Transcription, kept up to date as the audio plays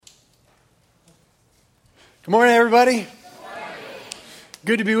Good morning, everybody.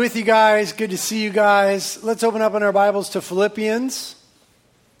 Good to be with you guys. Good to see you guys. Let's open up in our Bibles to Philippians.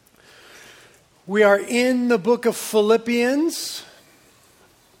 We are in the book of Philippians.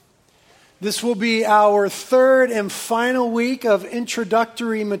 This will be our third and final week of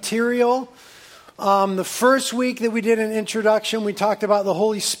introductory material. The first week that we did an introduction, we talked about the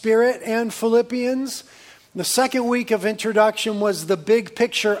Holy Spirit and Philippians. The second week of introduction was the big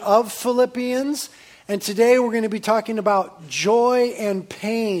picture of Philippians. And today we're going to be talking about joy and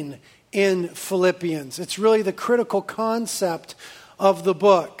pain in Philippians. It's really the critical concept of the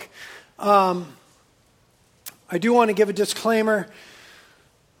book. I do want to give a disclaimer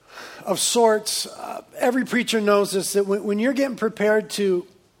of sorts. Every preacher knows this, that when you're getting prepared to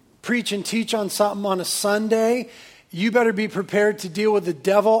preach and teach on something on a Sunday, you better be prepared to deal with the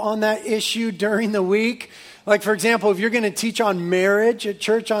devil on that issue during the week. Like, for example, if you're going to teach on marriage at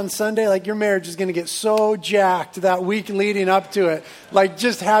church on Sunday, like your marriage is going to get so jacked that week leading up to it. Like,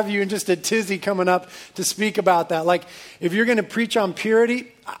 just have you in just a tizzy coming up to speak about that. Like, if you're going to preach on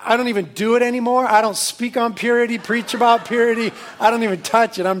purity, I don't even do it anymore. I don't speak on purity, preach about purity. I don't even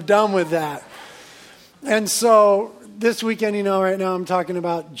touch it. I'm done with that. And so this weekend, right now I'm talking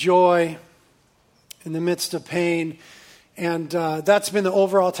about joy in the midst of pain. And that's been the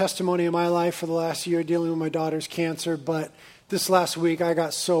overall testimony of my life for the last year, dealing with my daughter's cancer. But this last week, I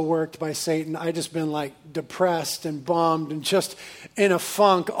got so worked by Satan. I just been like depressed and bummed and just in a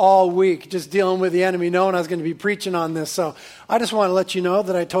funk all week, just dealing with the enemy, knowing I was going to be preaching on this. So I just want to let you know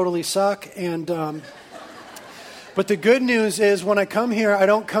that I totally suck. And but the good news is when I come here, I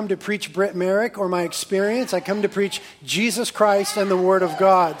don't come to preach Britt Merrick or my experience. I come to preach Jesus Christ and the Word of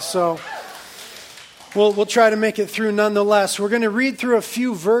God. So We'll try to make it through nonetheless. We're going to read through a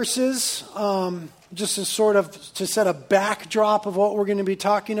few verses just as sort of to set a backdrop of what we're going to be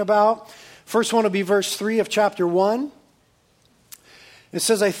talking about. First one will be verse 3 of chapter 1. It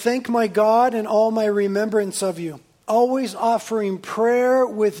says, I thank my God in all my remembrance of you, always offering prayer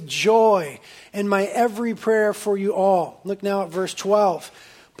with joy in my every prayer for you all. Look now at verse 12.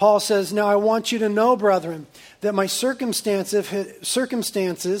 Paul says, now I want you to know, brethren, that my circumstances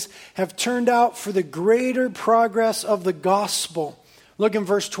have turned out for the greater progress of the gospel. Look in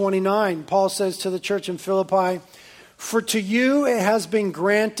verse 29. Paul says to the church in Philippi, for to you it has been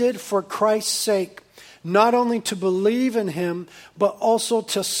granted for Christ's sake, not only to believe in him, but also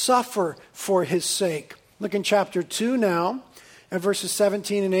to suffer for his sake. Look in chapter 2 now, at verses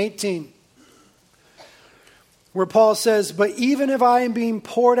 17 and 18. Where Paul says, but even if I am being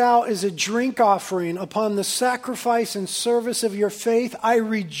poured out as a drink offering upon the sacrifice and service of your faith, I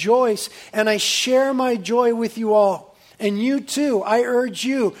rejoice and I share my joy with you all. And you too, I urge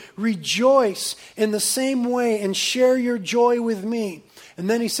you, rejoice in the same way and share your joy with me. And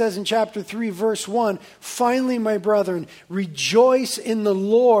then he says in chapter 3, verse 1, finally, my brethren, rejoice in the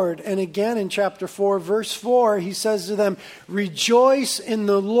Lord. And again in chapter 4, verse 4, he says to them, rejoice in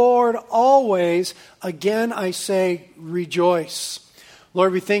the Lord always. Again, I say, rejoice.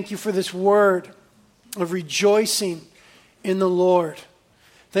 Lord, we thank you for this word of rejoicing in the Lord.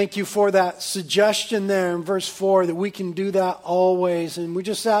 Thank you for that suggestion there in verse 4 that we can do that always. And we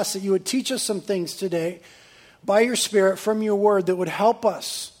just ask that you would teach us some things today by your Spirit from your word that would help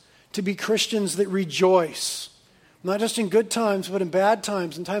us to be Christians that rejoice. Not just in good times, but in bad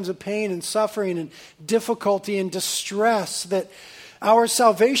times, in times of pain and suffering and difficulty and distress, that our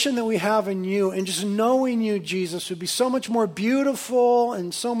salvation that we have in you and just knowing you, Jesus, would be so much more beautiful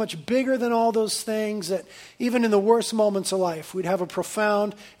and so much bigger than all those things that even in the worst moments of life, we'd have a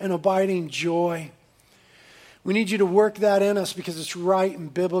profound and abiding joy. We need you to work that in us because it's right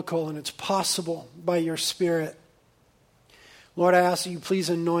and biblical and it's possible by your Spirit. Lord, I ask that you please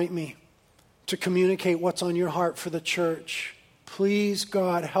anoint me to communicate what's on your heart for the church. Please,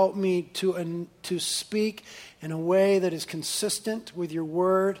 God, help me to speak in a way that is consistent with your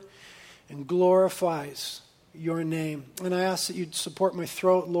word and glorifies your name. And I ask that you'd support my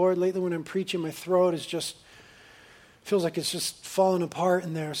throat. Lord, lately when I'm preaching, my throat is feels like it's just falling apart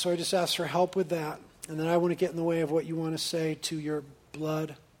in there. So I just ask for help with that. And then I want to get in the way of what you want to say to your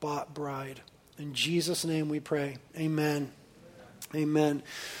blood-bought bride. In Jesus' name we pray. Amen. Amen.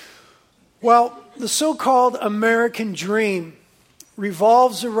 Well, the so-called American dream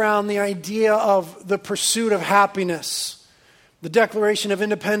revolves around the idea of the pursuit of happiness. The Declaration of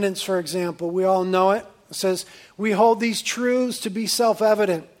Independence, for example, we all know it. It says, we hold these truths to be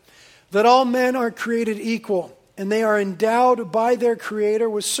self-evident, that all men are created equal, and they are endowed by their Creator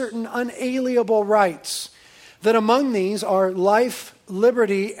with certain unalienable rights, that among these are life,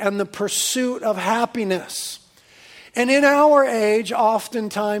 liberty, and the pursuit of happiness. And in our age,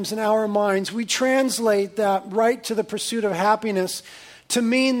 oftentimes in our minds, we translate that right to the pursuit of happiness to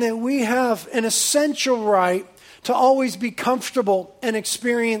mean that we have an essential right to always be comfortable and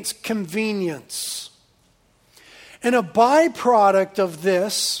experience convenience. And a byproduct of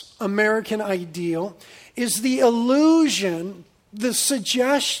this American ideal is the illusion, the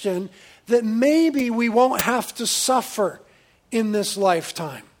suggestion that maybe we won't have to suffer in this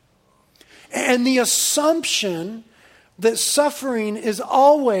lifetime. And the assumption that suffering is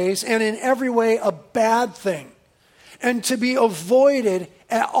always and in every way a bad thing and to be avoided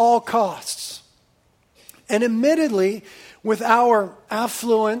at all costs. And admittedly, with our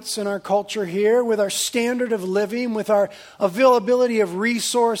affluence in our culture here, with our standard of living, with our availability of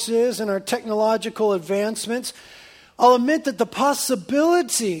resources and our technological advancements, I'll admit that the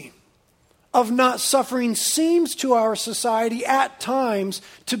possibility of not suffering seems to our society at times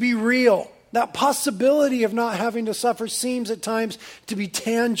to be real. That possibility of not having to suffer seems at times to be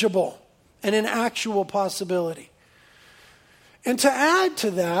tangible and an actual possibility. And to add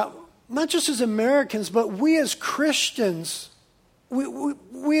to that, not just as Americans, but we as Christians,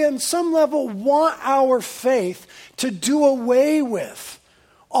 we on some level want our faith to do away with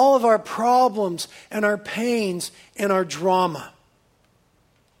all of our problems and our pains and our drama.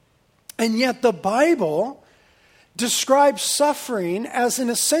 And yet the Bible describes suffering as an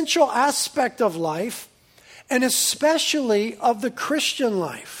essential aspect of life, and especially of the Christian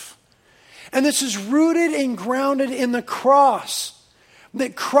life. And this is rooted and grounded in the cross,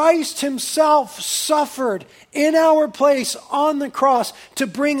 that Christ himself suffered in our place on the cross to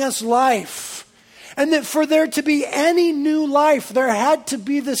bring us life. And that for there to be any new life, there had to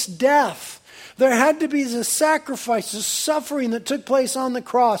be this death. There had to be the sacrifice, the suffering that took place on the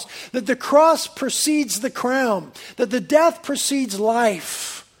cross. That the cross precedes the crown. That the death precedes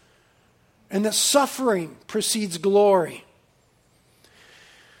life. And that suffering precedes glory.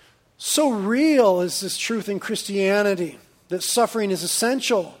 So real is this truth in Christianity, that suffering is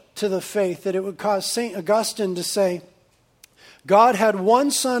essential to the faith, that it would cause St. Augustine to say, God had one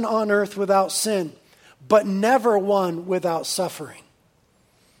Son on earth without sin, but never one without suffering.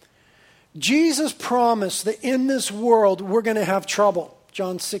 Jesus promised that in this world we're going to have trouble.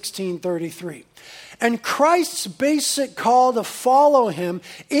 John 16:33. And Christ's basic call to follow him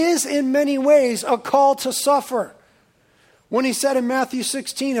is in many ways a call to suffer. When he said in Matthew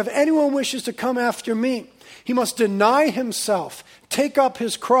 16, if anyone wishes to come after me, he must deny himself, take up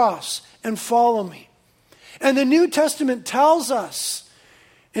his cross, and follow me. And the New Testament tells us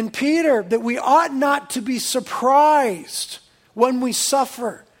in Peter that we ought not to be surprised when we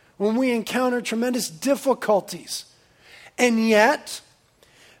suffer, when we encounter tremendous difficulties. And yet,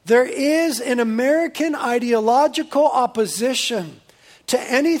 there is an American ideological opposition to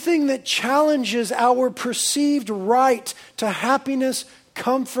anything that challenges our perceived right to happiness,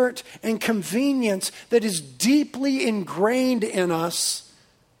 comfort, and convenience that is deeply ingrained in us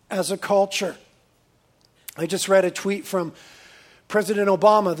as a culture. I just read a tweet from President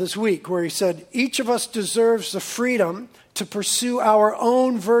Obama this week where he said, each of us deserves the freedom to pursue our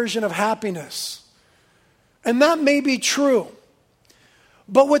own version of happiness. And that may be true.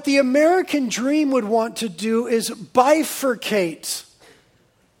 But what the American dream would want to do is bifurcate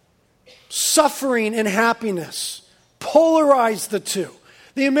suffering and happiness, polarize the two.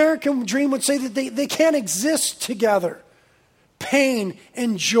 The American dream would say that they can't exist together, pain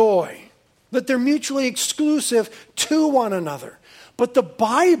and joy, that they're mutually exclusive to one another. But the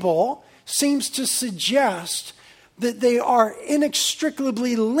Bible seems to suggest that they are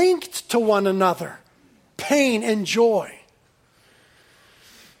inextricably linked to one another, pain and joy.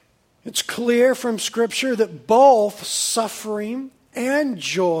 It's clear from Scripture that both suffering and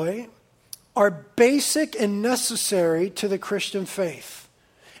joy are basic and necessary to the Christian faith.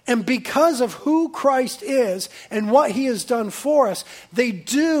 And because of who Christ is and what he has done for us, they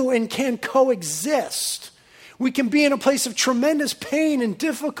do and can coexist. We can be in a place of tremendous pain and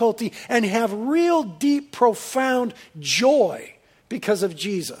difficulty and have real, deep, profound joy because of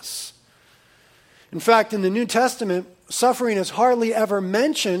Jesus. In fact, in the New Testament, suffering is hardly ever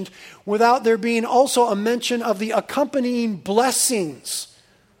mentioned without there being also a mention of the accompanying blessings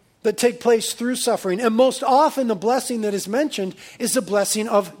that take place through suffering. And most often the blessing that is mentioned is the blessing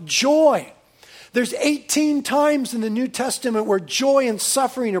of joy. There's 18 times in the New Testament where joy and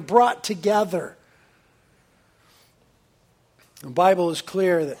suffering are brought together. The Bible is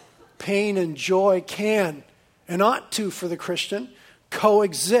clear that pain and joy can, and ought to for the Christian,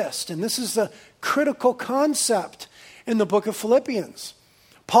 coexist. And this is the critical concept in the book of Philippians.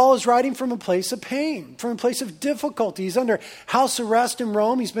 Paul is writing from a place of pain, from a place of difficulty. He's under house arrest in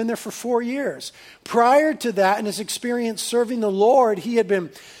Rome. He's been there for 4 years. Prior to that, in his experience serving the Lord, he had been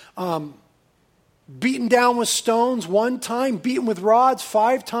beaten down with stones 1 time, beaten with rods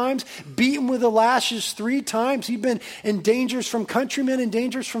 5 times, beaten with the lashes 3 times. He'd been in dangers from countrymen, in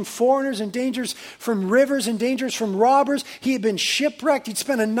dangers from foreigners, in dangers from rivers, in dangers from robbers. He had been shipwrecked. He'd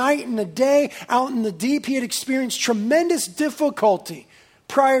spent a night and a day out in the deep. He had experienced tremendous difficulty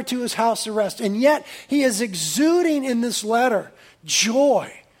prior to his house arrest. And yet he is exuding in this letter joy,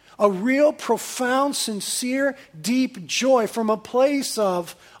 a real profound, sincere, deep joy from a place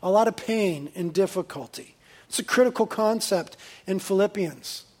of a lot of pain and difficulty. It's a critical concept in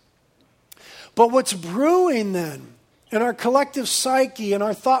Philippians. But what's brewing then in our collective psyche, in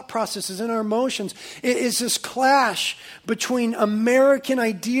our thought processes, in our emotions, is this clash between American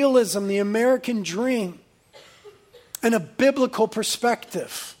idealism, the American dream, and a biblical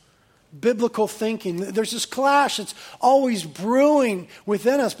perspective. Biblical thinking. There's this clash that's always brewing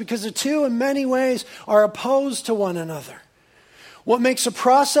within us because the two in many ways are opposed to one another. What makes the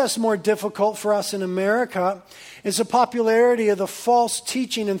process more difficult for us in America is the popularity of the false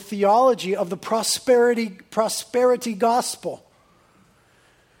teaching and theology of the prosperity gospel,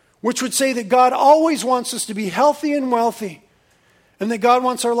 which would say that God always wants us to be healthy and wealthy, and that God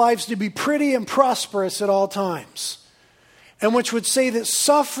wants our lives to be pretty and prosperous at all times. And which would say that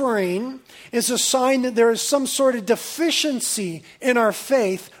suffering is a sign that there is some sort of deficiency in our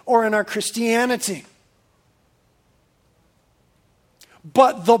faith or in our Christianity.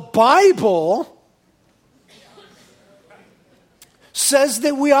 But the Bible says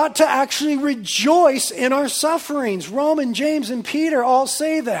that we ought to actually rejoice in our sufferings. Rome, James, and Peter all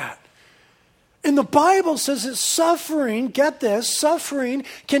say that. And the Bible says that suffering, get this, suffering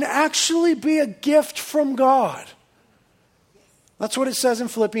can actually be a gift from God. That's what it says in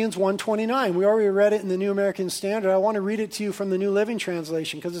Philippians 1:29. We already read it in the New American Standard. I want to read it to you from the New Living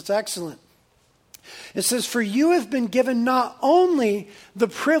Translation because it's excellent. It says, "For you have been given not only the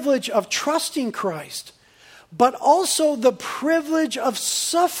privilege of trusting Christ, but also the privilege of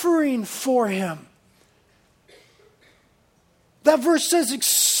suffering for him." That verse says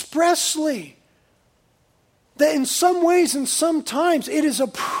expressly that in some ways and sometimes it is a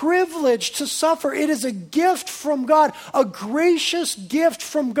privilege to suffer. It is a gift from God, a gracious gift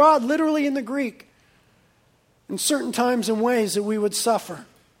from God, literally in the Greek. In certain times and ways that we would suffer.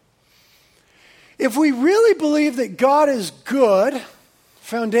 If we really believe that God is good,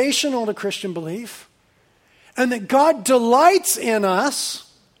 foundational to Christian belief, and that God delights in us,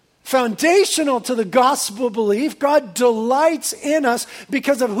 foundational to the gospel belief, God delights in us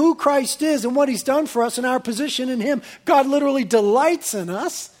because of who Christ is and what he's done for us and our position in him. God literally delights in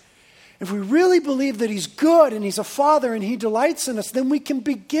us. If we really believe that he's good and he's a father and he delights in us, then we can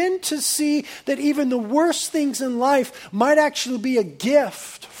begin to see that even the worst things in life might actually be a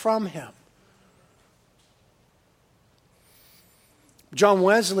gift from him. John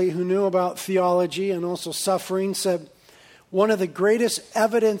Wesley, who knew about theology and also suffering, said, "One of the greatest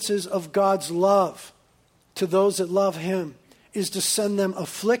evidences of God's love to those that love him is to send them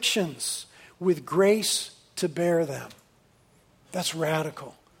afflictions with grace to bear them." That's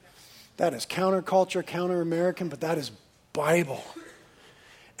radical. That is counterculture, counter-American, but that is Bible.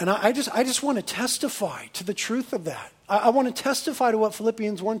 And I just want to testify to the truth of that. I want to testify to what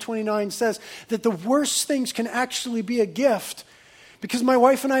Philippians 1:29 says, that the worst things can actually be a gift. Because my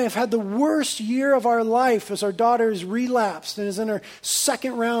wife and I have had the worst year of our life as our daughter has relapsed and is in her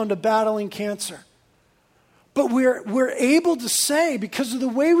 2nd round of battling cancer. But we're able to say, because of the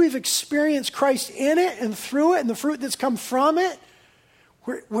way we've experienced Christ in it and through it and the fruit that's come from it,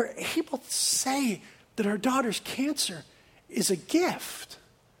 we're able to say that our daughter's cancer is a gift.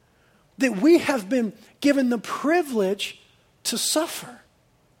 That we have been given the privilege to suffer.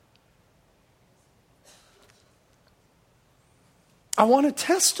 I want to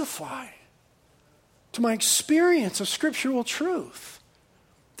testify to my experience of scriptural truth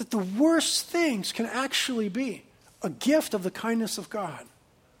that the worst things can actually be a gift of the kindness of God.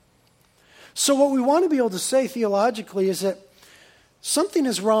 So what we want to be able to say theologically is that something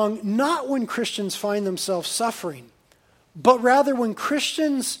is wrong not when Christians find themselves suffering, but rather when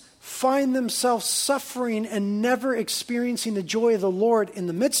Christians find themselves suffering and never experiencing the joy of the Lord in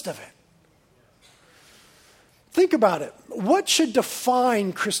the midst of it. Think about it. What should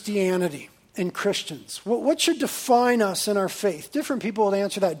define Christianity and Christians? What should define us in our faith? Different people would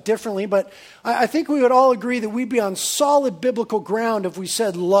answer that differently, but I think we would all agree that we'd be on solid biblical ground if we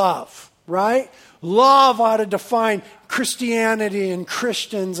said love, right? Love ought to define Christianity and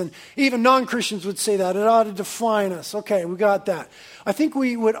Christians, and even non-Christians would say that. It ought to define us. Okay, we got that. I think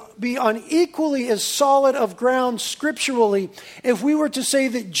we would be on equally as solid of ground scripturally if we were to say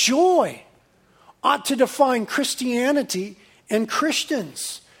that joy ought to define Christianity and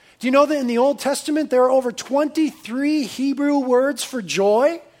Christians. Do you know that in the Old Testament there are over 23 Hebrew words for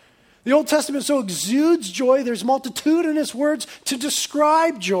joy? The Old Testament so exudes joy, there's multitudinous words to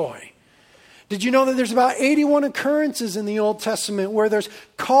describe joy. Did you know that there's about 81 occurrences in the Old Testament where there's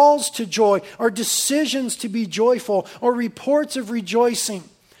calls to joy or decisions to be joyful or reports of rejoicing?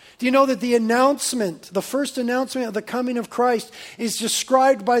 Do you know that the first announcement of the coming of Christ is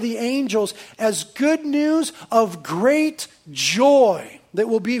described by the angels as good news of great joy that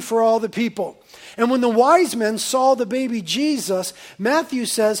will be for all the people? And when the wise men saw the baby Jesus, Matthew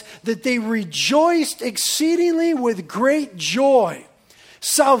says that they rejoiced exceedingly with great joy.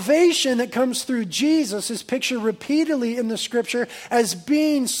 Salvation that comes through Jesus is pictured repeatedly in the scripture as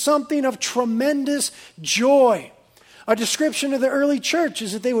being something of tremendous joy. A description of the early church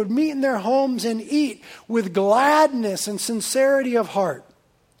is that they would meet in their homes and eat with gladness and sincerity of heart.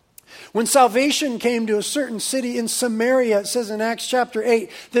 When salvation came to a certain city in Samaria, it says in Acts chapter 8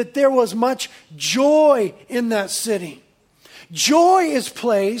 that there was much joy in that city. Joy is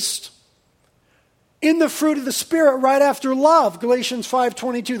placed in the fruit of the Spirit right after love. Galatians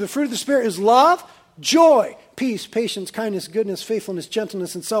 5:22. The fruit of the Spirit is love, joy, peace, patience, kindness, goodness, faithfulness,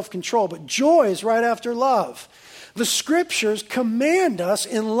 gentleness, and self-control. But joy is right after love. The scriptures command us,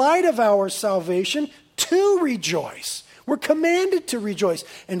 in light of our salvation, to rejoice. We're commanded to rejoice.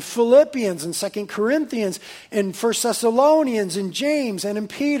 In Philippians and 2 Corinthians and 1 Thessalonians and James and in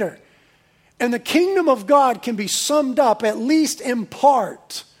Peter. And the kingdom of God can be summed up, at least in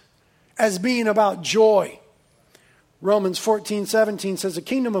part, as being about joy. Romans 14:17 says the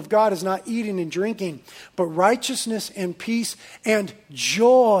kingdom of God is not eating and drinking, but righteousness and peace and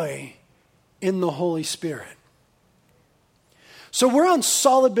joy in the Holy Spirit. So we're on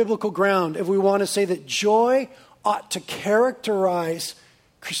solid biblical ground if we want to say that joy ought to characterize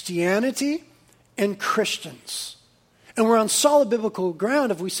Christianity and Christians. And we're on solid biblical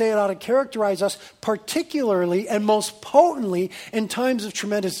ground if we say it ought to characterize us particularly and most potently in times of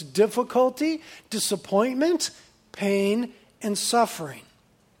tremendous difficulty, disappointment, pain, and suffering.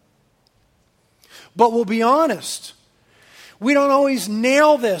 But we'll be honest, we don't always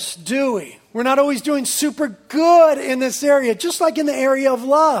nail this, do we? We're not always doing super good in this area, just like in the area of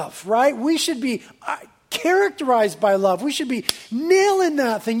love, right? We should be characterized by love. We should be nailing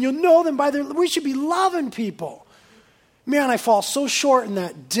that thing. You'll know them by we should be loving people. Man, I fall so short in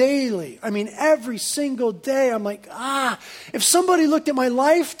that daily. I mean, every single day I'm like, if somebody looked at my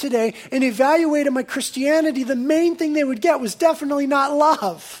life today and evaluated my Christianity, the main thing they would get was definitely not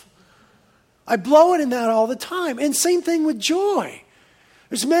love. I blow it in that all the time. And same thing with joy.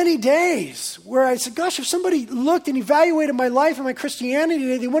 There's many days where I said, gosh, if somebody looked and evaluated my life and my Christianity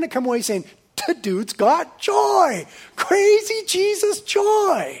today, they wouldn't come away saying, the dude's got joy. Crazy Jesus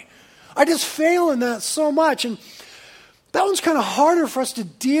joy. I just fail in that so much. And that one's kind of harder for us to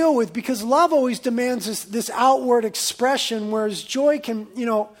deal with because love always demands this outward expression, whereas joy can,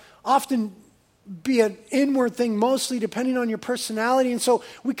 often be an inward thing mostly depending on your personality. And so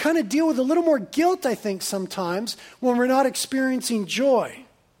we kind of deal with a little more guilt, I think, sometimes when we're not experiencing joy.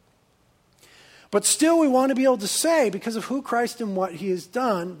 But still we want to be able to say, because of who Christ and what he has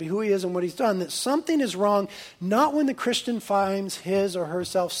done, who he is and what he's done, that something is wrong, not when the Christian finds his or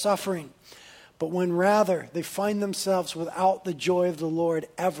herself suffering, but when rather they find themselves without the joy of the Lord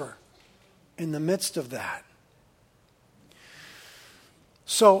ever in the midst of that.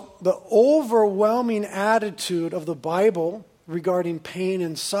 So the overwhelming attitude of the Bible regarding pain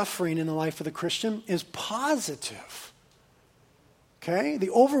and suffering in the life of the Christian is positive. Okay? The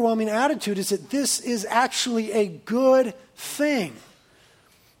overwhelming attitude is that this is actually a good thing.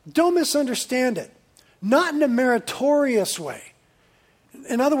 Don't misunderstand it. Not in a meritorious way.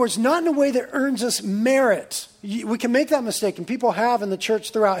 In other words, not in a way that earns us merit. We can make that mistake, and people have in the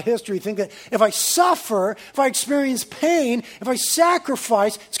church throughout history, think that if I suffer, if I experience pain, if I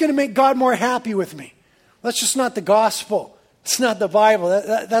sacrifice, it's going to make God more happy with me. That's just not the gospel. It's not the Bible.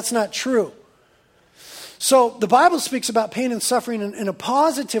 That's not true. So the Bible speaks about pain and suffering in a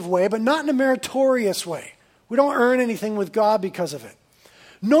positive way, but not in a meritorious way. We don't earn anything with God because of it.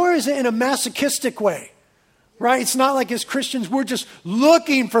 Nor is it in a masochistic way. Right? It's not like as Christians, we're just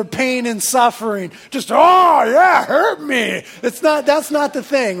looking for pain and suffering. Just, hurt me. That's not the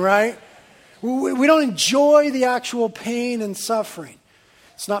thing, right? We don't enjoy the actual pain and suffering.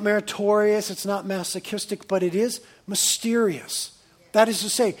 It's not meritorious. It's not masochistic, but it is mysterious. That is to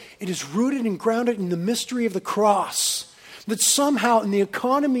say, it is rooted and grounded in the mystery of the cross. That somehow in the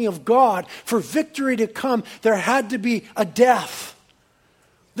economy of God, for victory to come, there had to be a death.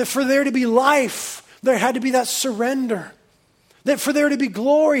 That for there to be life, there had to be that surrender. That for there to be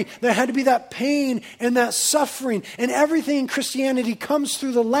glory, there had to be that pain and that suffering. And everything in Christianity comes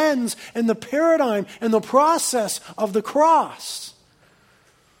through the lens and the paradigm and the process of the cross.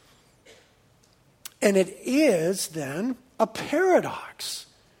 And it is then a paradox.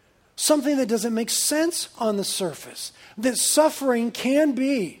 Something that doesn't make sense on the surface. That suffering can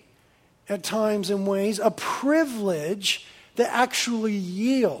be, at times and ways, a privilege that actually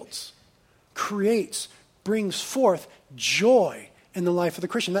yields, creates, brings forth joy in the life of the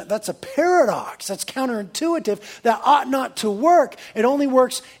Christian. That's a paradox. That's counterintuitive. That ought not to work. It only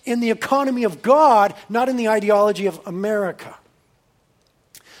works in the economy of God, not in the ideology of America.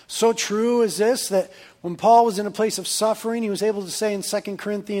 So true is this, that when Paul was in a place of suffering, he was able to say in 2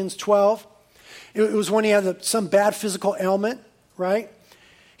 Corinthians 12, it was when he had some bad physical ailment, right?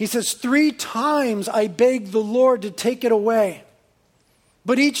 He says, 3 times I begged the Lord to take it away.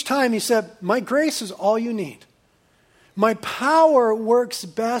 But each time he said, my grace is all you need. My power works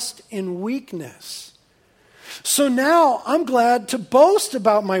best in weakness. So now I'm glad to boast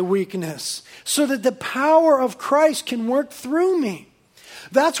about my weakness so that the power of Christ can work through me.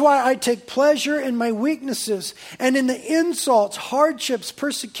 That's why I take pleasure in my weaknesses and in the insults, hardships,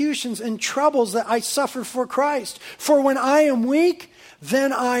 persecutions, and troubles that I suffer for Christ. For when I am weak,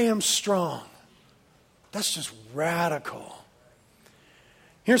 then I am strong. That's just radical.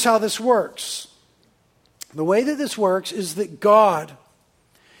 Here's how this works. The way that this works is that God,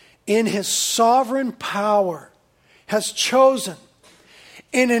 in his sovereign power, has chosen,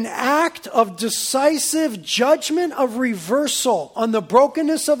 in an act of decisive judgment of reversal on the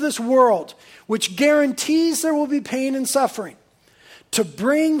brokenness of this world, which guarantees there will be pain and suffering, to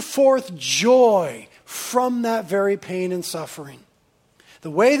bring forth joy from that very pain and suffering. The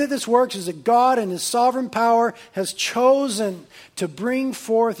way that this works is that God in his sovereign power has chosen to bring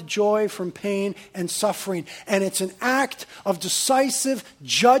forth joy from pain and suffering. And it's an act of decisive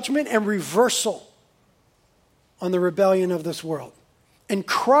judgment and reversal on the rebellion of this world. And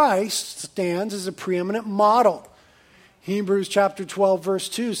Christ stands as a preeminent model. Hebrews chapter 12 verse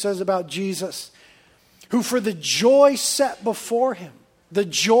 2 says about Jesus, who for the joy set before him,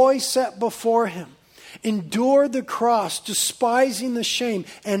 endured the cross, despising the shame,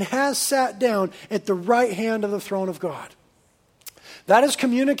 and has sat down at the right hand of the throne of God. That is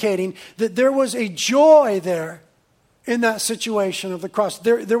communicating that there was a joy there in that situation of the cross.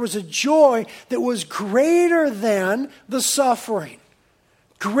 There was a joy that was greater than the suffering,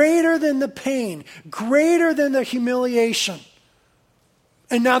 greater than the pain, greater than the humiliation.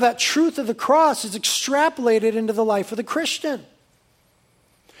 And now that truth of the cross is extrapolated into the life of the Christian.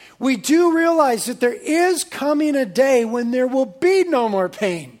 We do realize that there is coming a day when there will be no more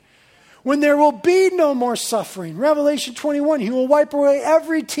pain, when there will be no more suffering. Revelation 21, he will wipe away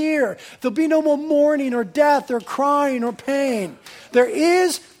every tear. There'll be no more mourning or death or crying or pain. There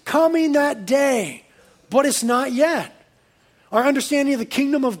is coming that day, but it's not yet. Our understanding of the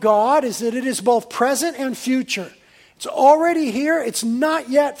kingdom of God is that it is both present and future. It's already here. It's not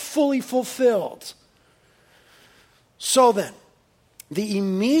yet fully fulfilled. So then, the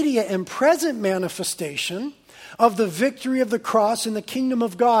immediate and present manifestation of the victory of the cross in the kingdom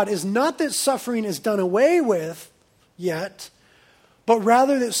of God is not that suffering is done away with yet, but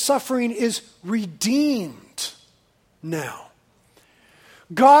rather that suffering is redeemed now.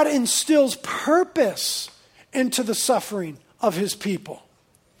 God instills purpose into the suffering of his people.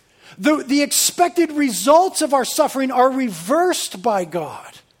 The expected results of our suffering are reversed by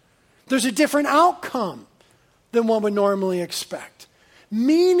God. There's a different outcome than one would normally expect.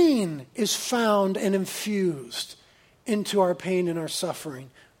 Meaning is found and infused into our pain and our suffering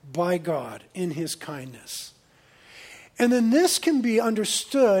by God in his kindness. And then this can be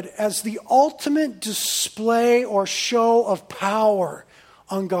understood as the ultimate display or show of power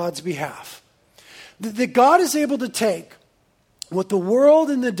on God's behalf. That God is able to take what the world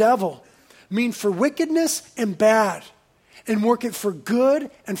and the devil mean for wickedness and bad and work it for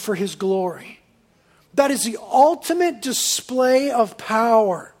good and for his glory. That is the ultimate display of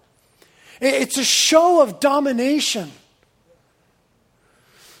power. It's a show of domination.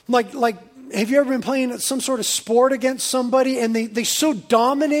 Like, have you ever been playing some sort of sport against somebody and they so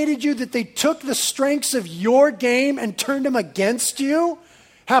dominated you that they took the strengths of your game and turned them against you?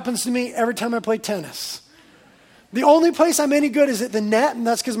 Happens to me every time I play tennis. The only place I'm any good is at the net, and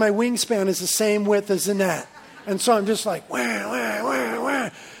that's because my wingspan is the same width as the net. And so I'm just like, wah, wah, wah, wah.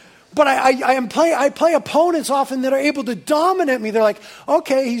 But I play opponents often that are able to dominate me. They're like,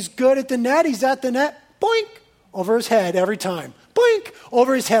 okay, he's good at the net. He's at the net. Boink. Over his head every time. Boink.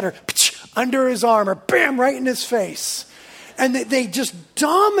 Over his head or under his arm or bam, right in his face. And they just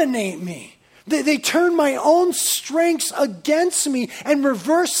dominate me. They turn my own strengths against me and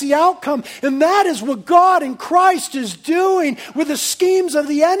reverse the outcome. And that is what God in Christ is doing with the schemes of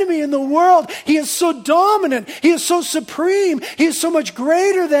the enemy in the world. He is so dominant. He is so supreme. He is so much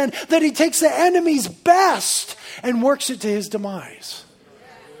greater than that he takes the enemy's best and works it to his demise.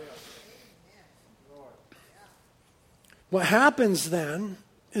 What happens then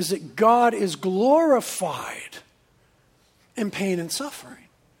is that God is glorified in pain and suffering.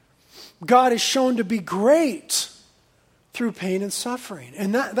 God is shown to be great through pain and suffering.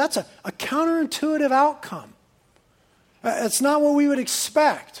 And that's a counterintuitive outcome. It's not what we would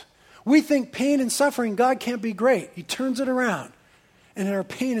expect. We think pain and suffering, God can't be great. He turns it around. And in our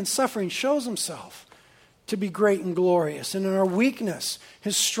pain and suffering shows himself to be great and glorious. And in our weakness,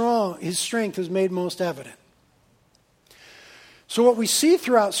 his strength is made most evident. So what we see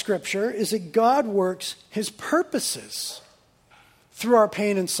throughout Scripture is that God works his purposes through our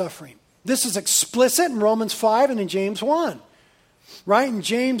pain and suffering. This is explicit in Romans 5 and in James 1. Right? In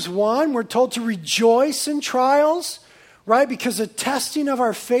James 1, we're told to rejoice in trials, right? Because the testing of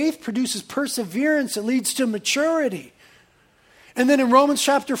our faith produces perseverance that leads to maturity. And then in Romans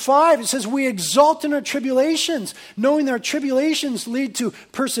chapter 5, it says we exult in our tribulations, knowing that our tribulations lead to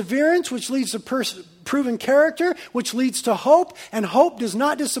perseverance, which leads to proven character, which leads to hope. And hope does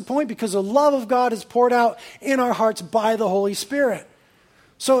not disappoint because the love of God is poured out in our hearts by the Holy Spirit.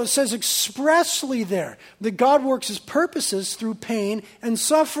 So it says expressly there that God works his purposes through pain and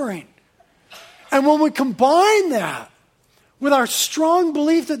suffering. And when we combine that with our strong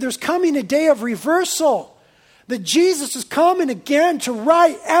belief that there's coming a day of reversal, that Jesus is coming again to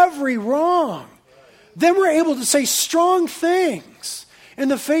right every wrong, then we're able to say strong things in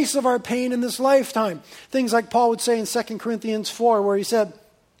the face of our pain in this lifetime. Things like Paul would say in 2 Corinthians 4, where he said,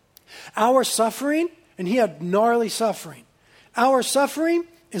 our suffering, and he had gnarly suffering, our suffering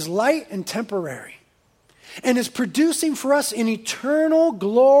is light and temporary and is producing for us an eternal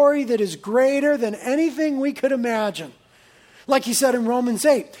glory that is greater than anything we could imagine. Like he said in Romans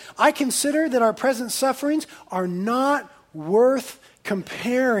 8, I consider that our present sufferings are not worth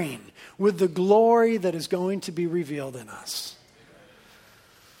comparing with the glory that is going to be revealed in us.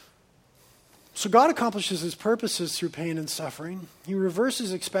 So God accomplishes his purposes through pain and suffering. He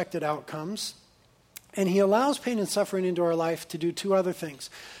reverses expected outcomes. And he allows pain and suffering into our life to do two other things.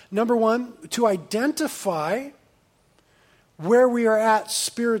 Number one, to identify where we are at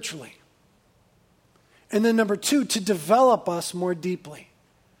spiritually. And then number two, to develop us more deeply.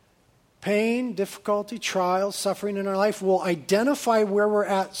 Pain, difficulty, trials, suffering in our life will identify where we're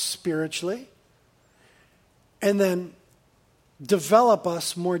at spiritually and then develop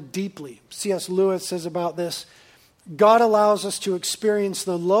us more deeply. C.S. Lewis says about this, God allows us to experience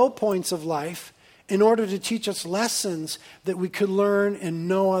the low points of life in order to teach us lessons that we could learn in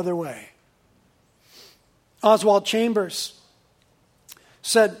no other way. Oswald Chambers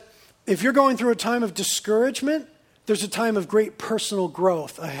said, if you're going through a time of discouragement, there's a time of great personal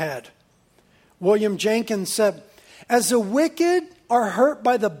growth ahead. William Jenkins said, as the wicked are hurt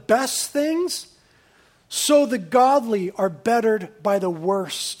by the best things, so the godly are bettered by the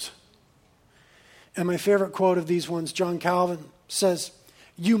worst. And my favorite quote of these ones, John Calvin says,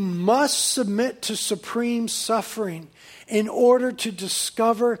 you must submit to supreme suffering in order to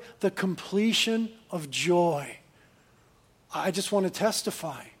discover the completion of joy. I just want to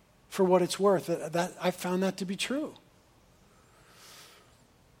testify for what it's worth that I found that to be true.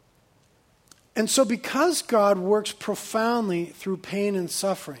 And so because God works profoundly through pain and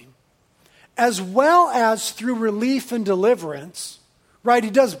suffering, as well as through relief and deliverance, right? He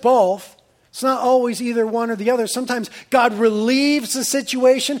does both. It's not always either one or the other. Sometimes God relieves the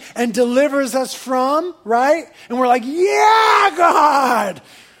situation and delivers us from, right? And we're like, yeah, God.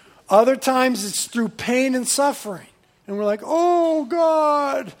 Other times it's through pain and suffering. And we're like, oh,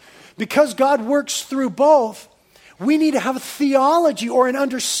 God. Because God works through both, we need to have a theology or an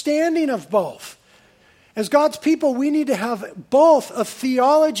understanding of both. As God's people, we need to have both a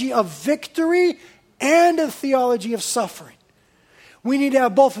theology of victory and a theology of suffering. We need to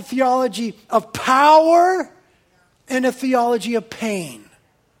have both a theology of power and a theology of pain.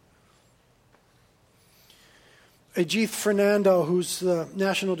 Ajith Fernando, who's the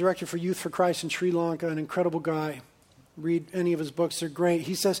National Director for Youth for Christ in Sri Lanka, an incredible guy. Read any of his books, they're great.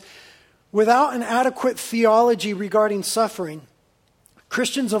 He says, without an adequate theology regarding suffering,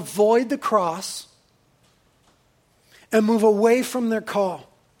 Christians avoid the cross and move away from their call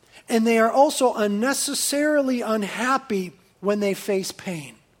and they are also unnecessarily unhappy when they face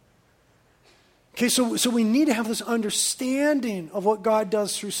pain. Okay, so we need to have this understanding of what God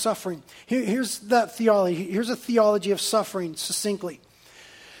does through suffering. Here's that theology. Here's a theology of suffering succinctly.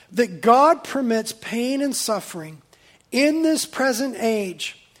 That God permits pain and suffering in this present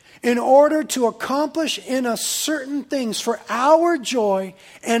age in order to accomplish in us certain things for our joy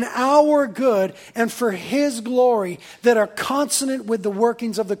and our good and for His glory that are consonant with the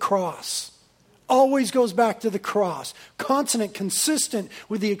workings of the cross. Always goes back to the cross. Consonant, consistent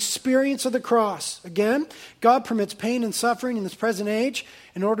with the experience of the cross. Again, God permits pain and suffering in this present age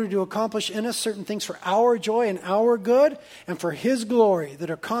in order to accomplish in us certain things for our joy and our good and for His glory that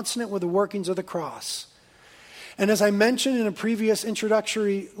are consonant with the workings of the cross. And as I mentioned in a previous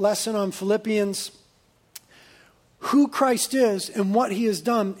introductory lesson on Philippians, who Christ is and what He has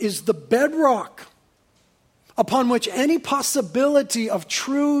done is the bedrock upon which any possibility of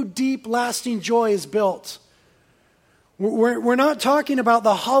true, deep, lasting joy is built. We're not talking about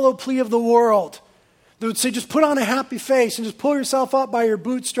the hollow plea of the world that would say just put on a happy face and just pull yourself up by your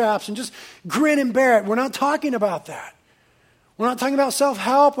bootstraps and just grin and bear it. We're not talking about that. We're not talking about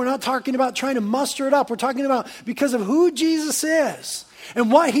self-help. We're not talking about trying to muster it up. We're talking about because of who Jesus is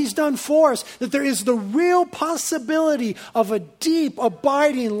and what He's done for us, that there is the real possibility of a deep,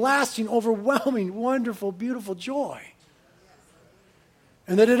 abiding, lasting, overwhelming, wonderful, beautiful joy.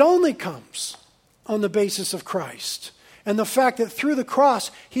 And that it only comes on the basis of Christ. And the fact that through the cross,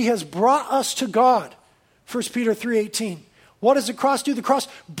 He has brought us to God. 1 Peter 3:18. What does the cross do? The cross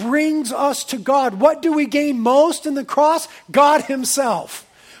brings us to God. What do we gain most in the cross? God Himself.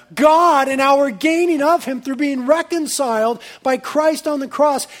 God and our gaining of Him through being reconciled by Christ on the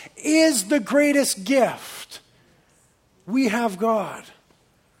cross is the greatest gift. We have God.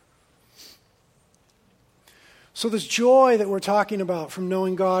 So this joy that we're talking about from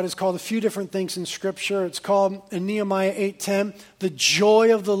knowing God is called a few different things in Scripture. It's called in Nehemiah 8:10, the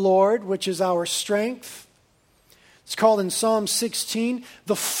joy of the Lord, which is our strength. It's called in Psalm 16,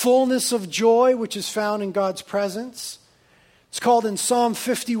 the fullness of joy, which is found in God's presence. It's called in Psalm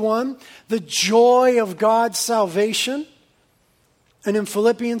 51, the joy of God's salvation. And in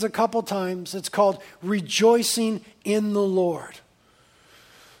Philippians a couple times, it's called rejoicing in the Lord.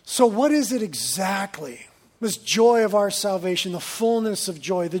 So what is it exactly? This joy of our salvation, the fullness of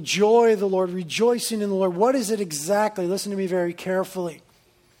joy, the joy of the Lord, rejoicing in the Lord. What is it exactly? Listen to me very carefully.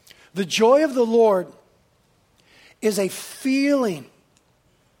 The joy of the Lord is a feeling,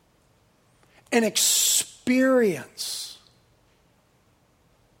 an experience.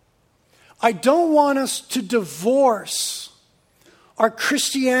 I don't want us to divorce our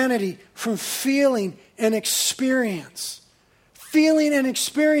Christianity from feeling and experience. Feeling and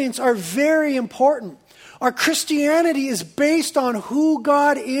experience are very important. Our Christianity is based on who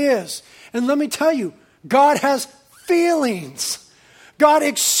God is. And let me tell you, God has feelings. God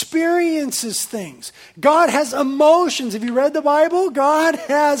experiences things. God has emotions. Have you read the Bible? God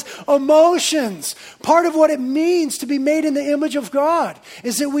has emotions. Part of what it means to be made in the image of God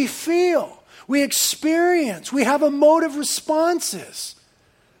is that we feel, we experience, we have emotive responses.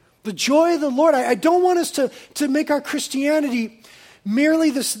 The joy of the Lord, I don't want us to make our Christianity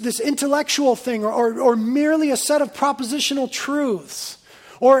merely this intellectual thing or merely a set of propositional truths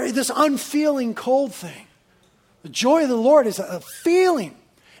or this unfeeling cold thing. The joy of the Lord is a feeling,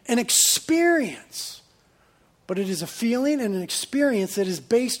 an experience. But it is a feeling and an experience that is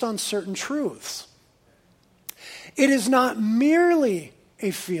based on certain truths. It is not merely a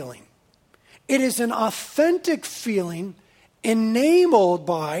feeling. It is an authentic feeling enabled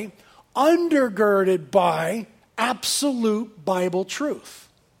by, undergirded by, absolute Bible truth.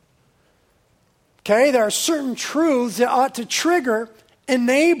 Okay, there are certain truths that ought to trigger,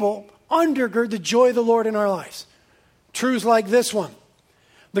 enable, undergird the joy of the Lord in our lives. Truths like this one.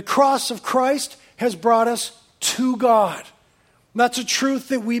 The cross of Christ has brought us to God. That's a truth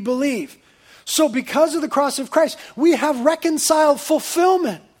that we believe. So because of the cross of Christ, we have reconciled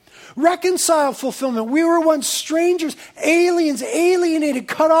fulfillment. Reconciled fulfillment. We were once strangers, aliens, alienated,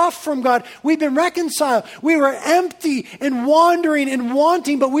 cut off from God. We've been reconciled. We were empty and wandering and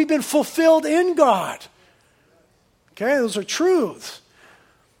wanting, but we've been fulfilled in God. Okay, those are truths.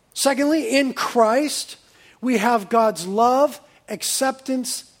 Secondly, in Christ, we have God's love,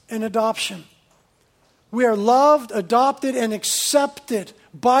 acceptance, and adoption. We are loved, adopted, and accepted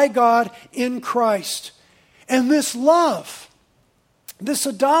by God in Christ. And this love, this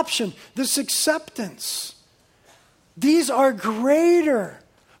adoption, this acceptance, these are greater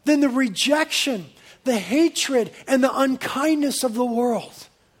than the rejection, the hatred, and the unkindness of the world.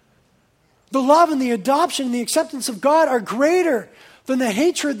 The love and the adoption and the acceptance of God are greater than the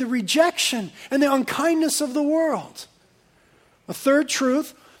hatred, the rejection, and the unkindness of the world. A third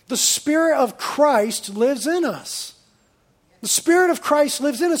truth, the Spirit of Christ lives in us. The Spirit of Christ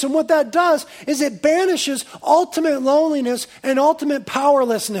lives in us, and what that does is it banishes ultimate loneliness and ultimate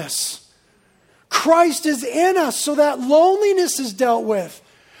powerlessness. Christ is in us, so that loneliness is dealt with.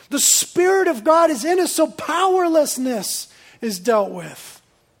 The Spirit of God is in us, so powerlessness is dealt with.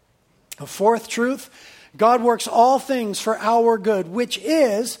 A fourth truth, God works all things for our good, which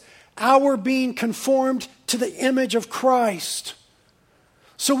is our being conformed to the image of Christ.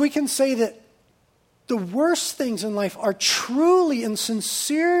 So we can say that the worst things in life are truly and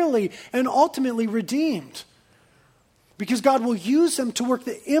sincerely and ultimately redeemed, because God will use them to work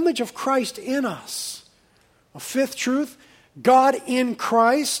the image of Christ in us. A fifth truth, God in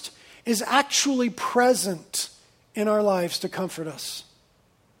Christ is actually present in our lives to comfort us.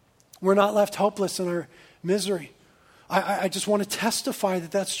 We're not left helpless in our misery. I just want to testify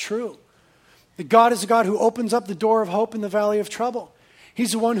that that's true. That God is a God who opens up the door of hope in the valley of trouble.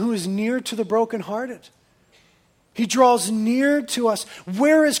 He's the one who is near to the brokenhearted. He draws near to us.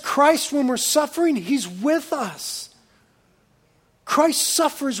 Where is Christ when we're suffering? He's with us. Christ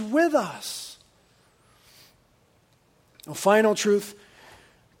suffers with us. A final truth,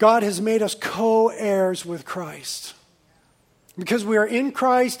 God has made us co-heirs with Christ. Because we are in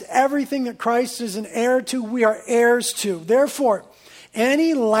Christ, everything that Christ is an heir to, we are heirs to. Therefore,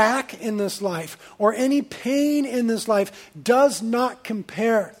 any lack in this life or any pain in this life does not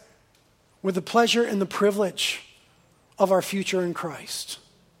compare with the pleasure and the privilege of our future in Christ.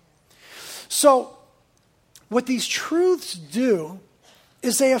 So, what these truths do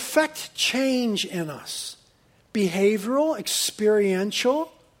is they affect change in us. Behavioral,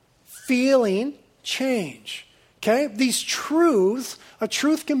 experiential, feeling change. Okay? These truths, a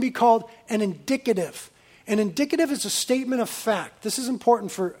truth can be called an indicative. An indicative is a statement of fact. This is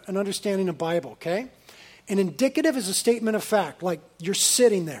important for an understanding of Bible, okay? An indicative is a statement of fact, like you're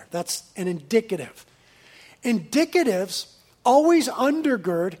sitting there. That's an indicative. Indicatives always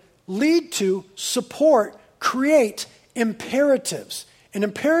undergird, lead to, support, create imperatives. An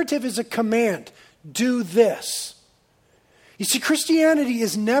imperative is a command. Do this. You see, Christianity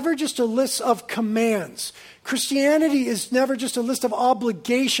is never just a list of commands. Christianity is never just a list of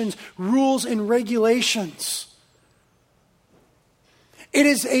obligations, rules, and regulations. It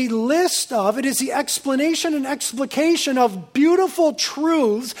is a list of, it is the explanation and explication of beautiful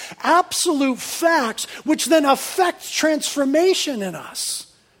truths, absolute facts, which then affect transformation in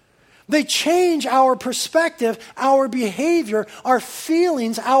us. They change our perspective, our behavior, our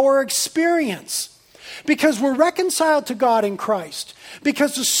feelings, our experience. Because we're reconciled to God in Christ.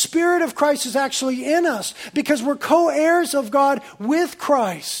 Because the Spirit of Christ is actually in us. Because we're co-heirs of God with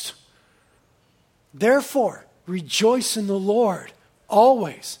Christ. Therefore, rejoice in the Lord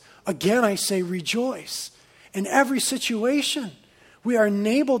always. Again, I say rejoice. In every situation, we are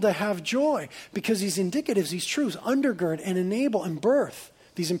enabled to have joy because these indicatives, these truths, undergird and enable and birth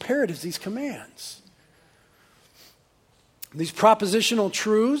these imperatives, these commands. These propositional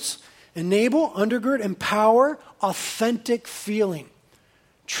truths enable, undergird, empower authentic feeling,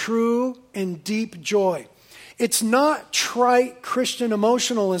 true and deep joy. It's not trite Christian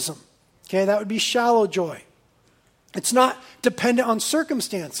emotionalism. Okay, that would be shallow joy. It's not dependent on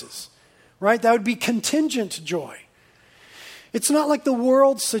circumstances, right? That would be contingent joy. It's not like the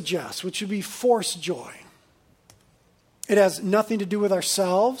world suggests, which would be forced joy. It has nothing to do with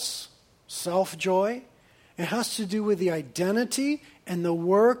ourselves, self-joy. It has to do with the identity and the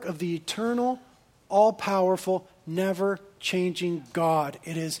work of the eternal, all-powerful, never-changing God.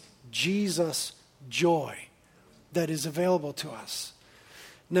 It is Jesus' joy that is available to us.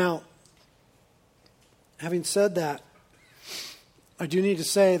 Now, having said that, I do need to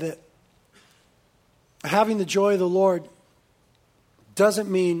say that having the joy of the Lord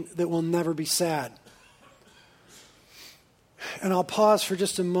doesn't mean that we'll never be sad. And I'll pause for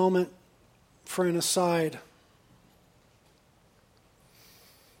just a moment for an aside.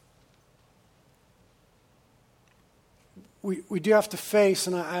 We do have to face,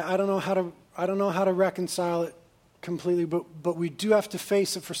 and I don't know how to reconcile it completely, but we do have to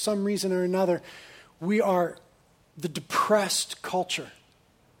face it for some reason or another. We are the depressed culture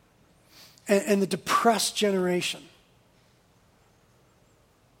and the depressed generation.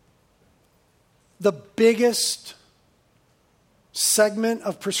 The biggest segment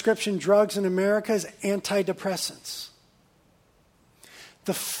of prescription drugs in America is antidepressants.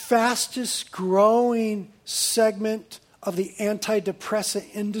 The fastest growing segment of the antidepressant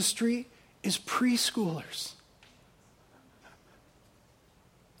industry is preschoolers.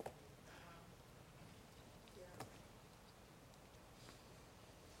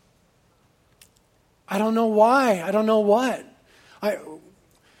 I don't know why. I don't know what.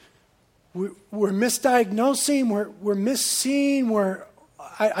 We're misdiagnosing. We're misseeing.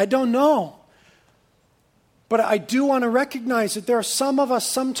 I don't know. But I do want to recognize that there are some of us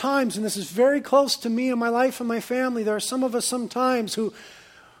sometimes, and this is very close to me and my life and my family, there are some of us sometimes who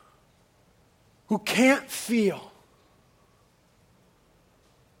can't feel.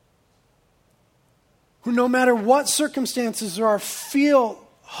 Who no matter what circumstances there are, feel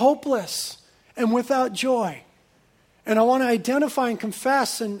hopeless and without joy. And I want to identify and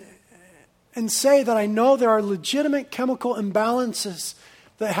confess and say that I know there are legitimate chemical imbalances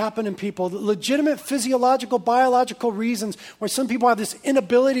that happen in people, legitimate physiological, biological reasons where some people have this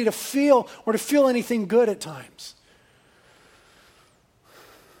inability to feel or to feel anything good at times.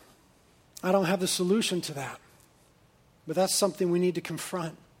 I don't have the solution to that, but that's something we need to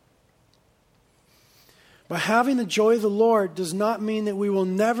confront. But having the joy of the Lord does not mean that we will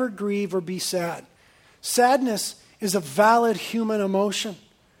never grieve or be sad. Sadness is a valid human emotion.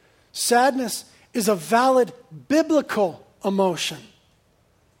 Sadness is a valid biblical emotion.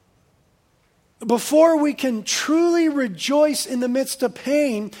 Before we can truly rejoice in the midst of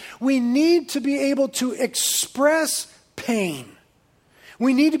pain, we need to be able to express pain.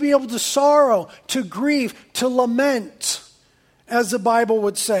 We need to be able to sorrow, to grieve, to lament, as the Bible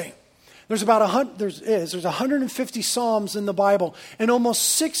would say. There's 150 Psalms in the Bible, and almost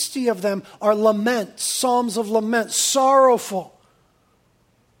 60 of them are laments, Psalms of lament, sorrowful,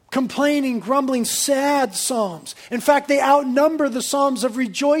 complaining, grumbling, sad Psalms. In fact, they outnumber the Psalms of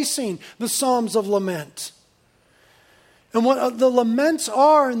rejoicing, the Psalms of lament. And what the laments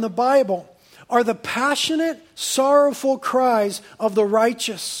are in the Bible are the passionate, sorrowful cries of the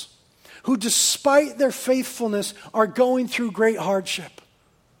righteous who, despite their faithfulness, are going through great hardship.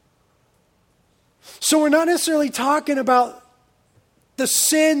 So we're not necessarily talking about the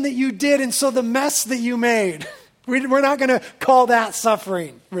sin that you did and so the mess that you made. We're not going to call that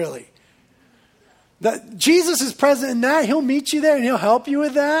suffering, really. That Jesus is present in that. He'll meet you there and he'll help you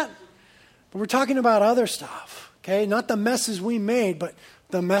with that. But we're talking about other stuff, okay? Not the messes we made, but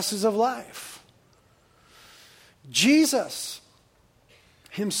the messes of life. Jesus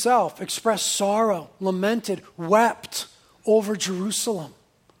himself expressed sorrow, lamented, wept over Jerusalem.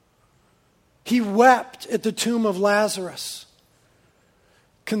 He wept at the tomb of Lazarus.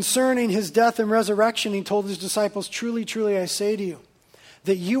 Concerning his death and resurrection, he told his disciples, "Truly, truly, I say to you,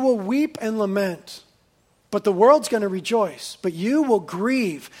 that you will weep and lament, but the world's going to rejoice. But you will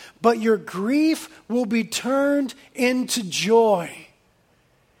grieve, but your grief will be turned into joy."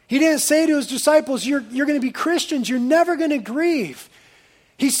 He didn't say to his disciples, you're going to be Christians, you're never going to grieve.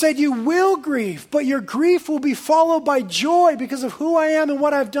 He said, you will grieve, but your grief will be followed by joy because of who I am and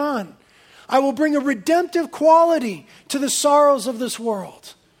what I've done. I will bring a redemptive quality to the sorrows of this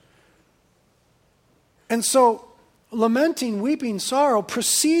world. And so, lamenting, weeping, sorrow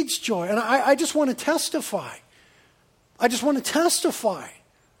precedes joy. And I just want to testify. I just want to testify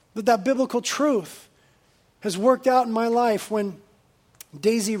that biblical truth has worked out in my life. When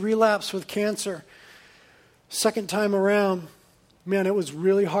Daisy relapsed with cancer, second time around, man, it was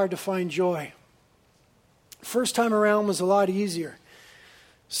really hard to find joy. First time around was a lot easier.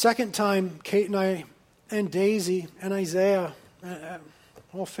 Second time, Kate and I and Daisy and Isaiah,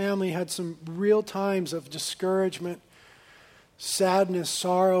 whole family had some real times of discouragement, sadness,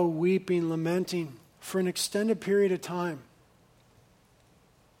 sorrow, weeping, lamenting for an extended period of time.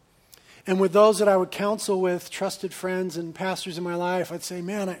 And with those that I would counsel with, trusted friends and pastors in my life, I'd say,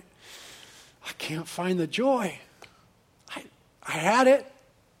 man, I can't find the joy. I had it.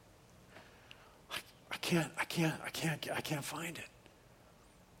 I can't find it.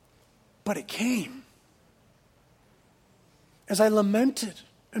 But it came. As I lamented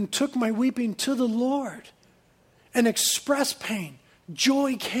and took my weeping to the Lord and expressed pain,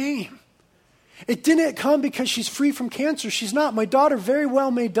 joy came. It didn't come because she's free from cancer. She's not. My daughter very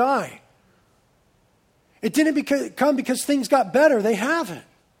well may die. It didn't come because things got better. They haven't.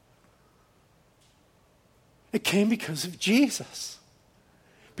 It came because of Jesus.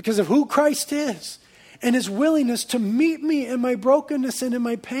 Because of who Christ is and his willingness to meet me in my brokenness and in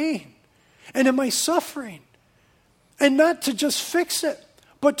my pain and in my suffering. And not to just fix it,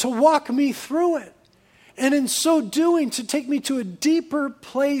 but to walk me through it. And in so doing, to take me to a deeper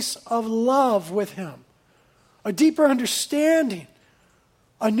place of love with him. A deeper understanding.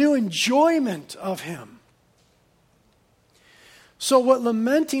 A new enjoyment of him. So what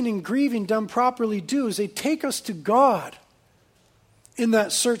lamenting and grieving done properly do is they take us to God in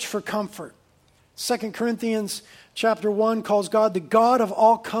that search for comfort. 2 Corinthians chapter 1 calls God the God of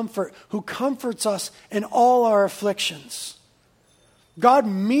all comfort, who comforts us in all our afflictions. God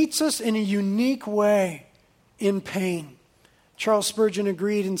meets us in a unique way in pain. Charles Spurgeon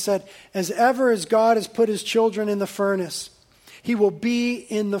agreed and said, as ever as God has put his children in the furnace, he will be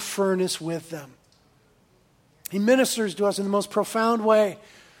in the furnace with them. He ministers to us in the most profound way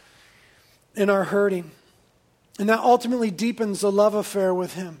in our hurting. And that ultimately deepens the love affair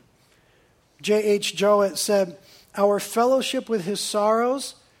with him. J.H. Jowett said, our fellowship with his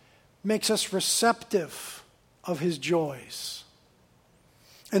sorrows makes us receptive of his joys.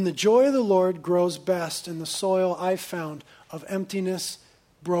 And the joy of the Lord grows best in the soil I've found of emptiness,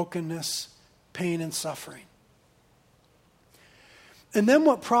 brokenness, pain, and suffering. And then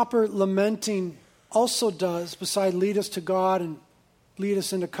what proper lamenting also does, besides lead us to God and lead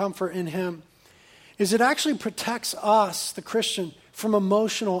us into comfort in him, is it actually protects us, the Christian, from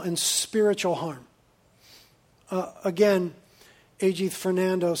emotional and spiritual harm. Again, Ajith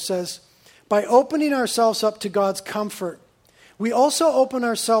Fernando says, by opening ourselves up to God's comfort, we also open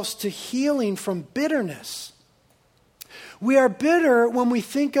ourselves to healing from bitterness. We are bitter when we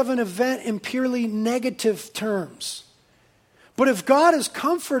think of an event in purely negative terms. But if God has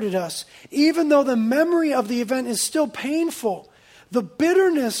comforted us, even though the memory of the event is still painful, the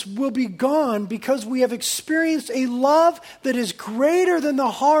bitterness will be gone because we have experienced a love that is greater than the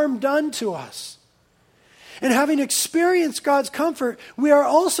harm done to us. And having experienced God's comfort, we are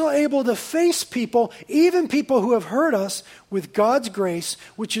also able to face people, even people who have hurt us, with God's grace,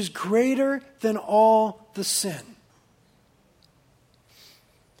 which is greater than all the sin.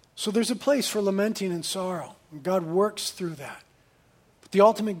 So there's a place for lamenting and sorrow. And God works through that. But the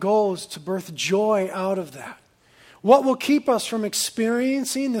ultimate goal is to birth joy out of that. What will keep us from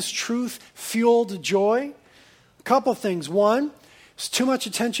experiencing this truth-fueled joy? A couple things. One, is too much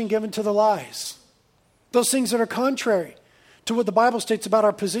attention given to the lies. Those things that are contrary to what the Bible states about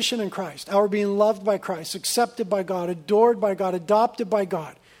our position in Christ, our being loved by Christ, accepted by God, adored by God, adopted by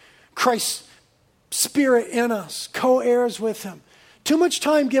God, Christ's Spirit in us, co-heirs with him. Too much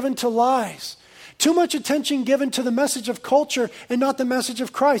time given to lies. Too much attention given to the message of culture and not the message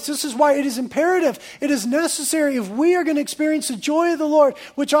of Christ. This is why it is imperative, it is necessary if we are going to experience the joy of the Lord,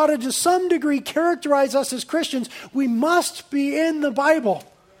 which ought to some degree characterize us as Christians, we must be in the Bible.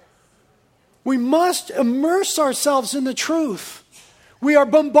 We must immerse ourselves in the truth. We are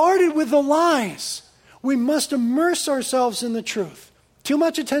bombarded with the lies. We must immerse ourselves in the truth. Too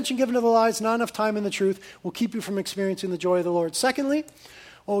much attention given to the lies, not enough time in the truth will keep you from experiencing the joy of the Lord. Secondly,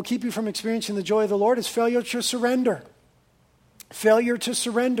 what will keep you from experiencing the joy of the Lord is failure to surrender. Failure to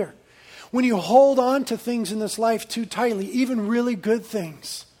surrender. When you hold on to things in this life too tightly, even really good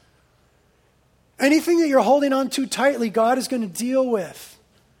things, anything that you're holding on too tightly, God is going to deal with.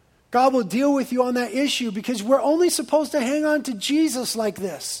 God will deal with you on that issue because we're only supposed to hang on to Jesus like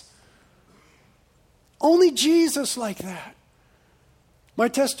this. Only Jesus like that. My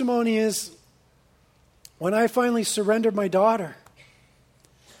testimony is when I finally surrendered my daughter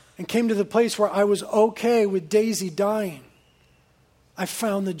and came to the place where I was okay with Daisy dying, I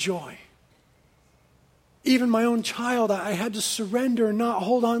found the joy. Even my own child, I had to surrender and not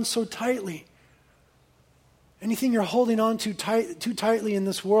hold on so tightly. Anything you're holding on to too tightly in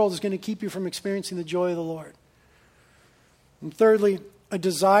this world is going to keep you from experiencing the joy of the Lord. And thirdly, a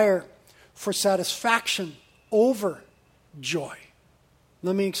desire for satisfaction over joy.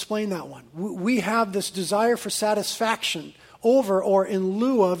 Let me explain that one. We have this desire for satisfaction over or in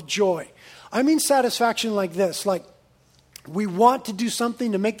lieu of joy. I mean satisfaction like this, like we want to do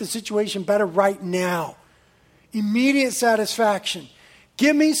something to make the situation better right now. Immediate satisfaction.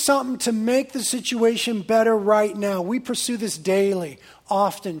 Give me something to make the situation better right now. We pursue this daily,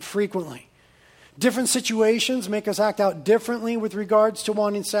 often, frequently. Different situations make us act out differently with regards to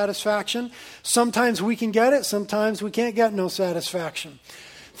wanting satisfaction. Sometimes we can get it, sometimes we can't get no satisfaction.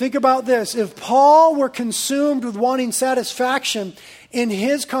 Think about this. If Paul were consumed with wanting satisfaction in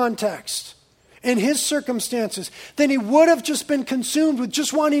his context, in his circumstances, then he would have just been consumed with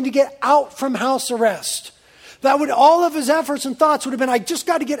just wanting to get out from house arrest. All of his efforts and thoughts would have been, I just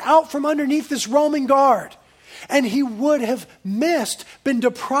got to get out from underneath this Roman guard. And he would have been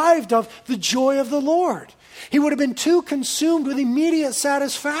deprived of the joy of the Lord. He would have been too consumed with immediate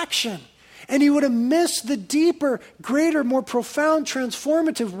satisfaction. And he would have missed the deeper, greater, more profound,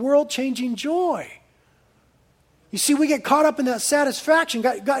 transformative, world-changing joy. You see, we get caught up in that satisfaction.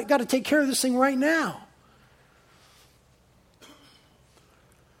 Got to take care of this thing right now.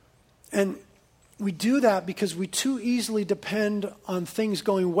 And we do that because we too easily depend on things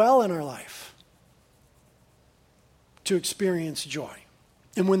going well in our life to experience joy.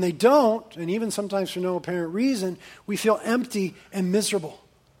 And when they don't, and even sometimes for no apparent reason, we feel empty and miserable.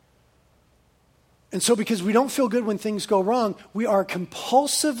 And so because we don't feel good when things go wrong, we are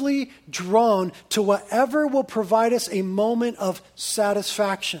compulsively drawn to whatever will provide us a moment of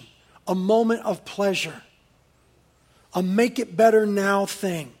satisfaction, a moment of pleasure, a make it better now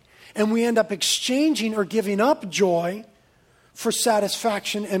thing. And we end up exchanging or giving up joy for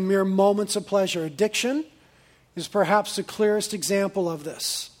satisfaction and mere moments of pleasure. Addiction is perhaps the clearest example of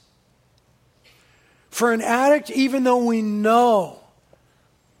this. For an addict, even though we know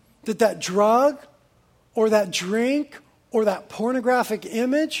that drug or that drink or that pornographic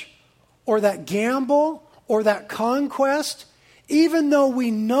image or that gamble or that conquest, even though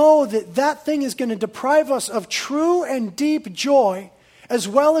we know that thing is going to deprive us of true and deep joy, as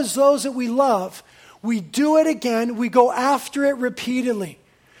well as those that we love, we do it again. We go after it repeatedly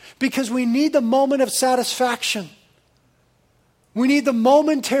because we need the moment of satisfaction. We need the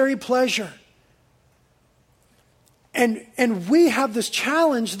momentary pleasure. And we have this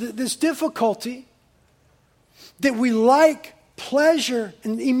challenge, this difficulty, that we like pleasure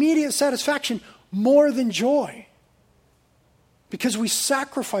and immediate satisfaction more than joy. Because we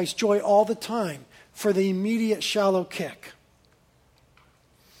sacrifice joy all the time for the immediate shallow kick.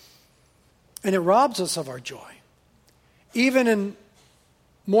 And it robs us of our joy. Even in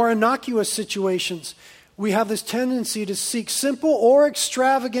more innocuous situations, we have this tendency to seek simple or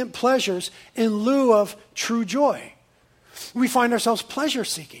extravagant pleasures in lieu of true joy. We find ourselves pleasure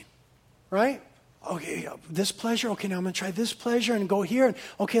seeking, right? Okay, this pleasure, okay, now I'm going to try this pleasure and go here, and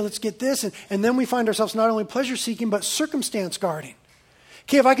okay, let's get this. And then we find ourselves not only pleasure seeking, but circumstance guarding.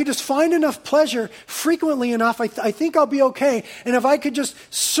 Okay, if I could just find enough pleasure frequently enough, I think I'll be okay. And if I could just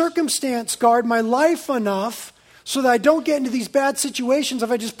circumstance guard my life enough so that I don't get into these bad situations,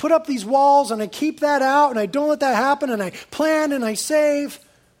 if I just put up these walls and I keep that out and I don't let that happen and I plan and I save.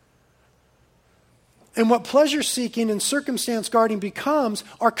 And what pleasure seeking and circumstance guarding becomes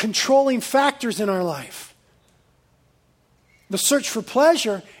are controlling factors in our life. The search for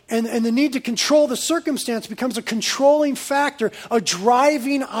pleasure and the need to control the circumstance becomes a controlling factor, a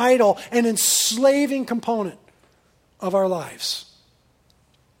driving idol, an enslaving component of our lives.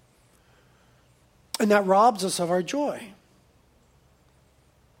 And that robs us of our joy.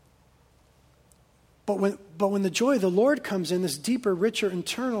 But when the joy of the Lord comes in, this deeper, richer,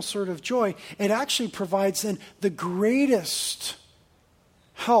 internal sort of joy, it actually provides then the greatest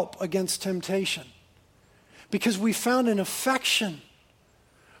help against temptation. Because we found an affection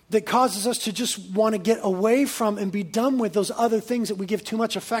that causes us to just want to get away from and be done with those other things that we give too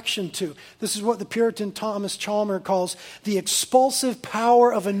much affection to. This is what the Puritan Thomas Chalmers calls the expulsive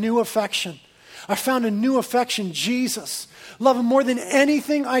power of a new affection. I found a new affection, Jesus. Love him more than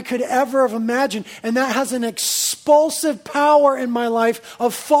anything I could ever have imagined. And that has an expulsive power in my life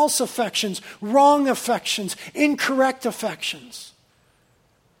of false affections, wrong affections, incorrect affections.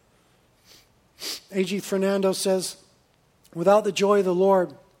 A.G. Fernando says, without the joy of the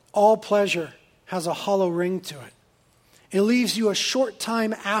Lord, all pleasure has a hollow ring to it. It leaves you a short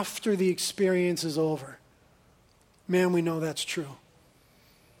time after the experience is over. Man, we know that's true.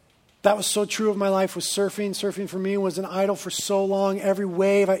 That was so true of my life with surfing. Surfing for me was an idol for so long. Every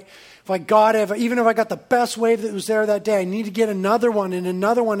wave, if I got it, even if I got the best wave that was there that day, I need to get another one and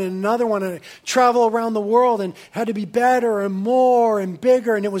another one and another one. And I travel around the world and had to be better and more and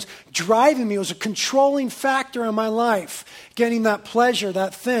bigger. And it was driving me. It was a controlling factor in my life, getting that pleasure,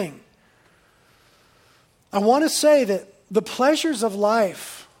 that thing. I want to say that the pleasures of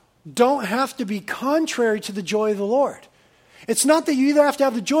life don't have to be contrary to the joy of the Lord. It's not that you either have to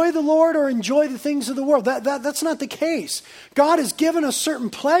have the joy of the Lord or enjoy the things of the world. That's not the case. God has given us certain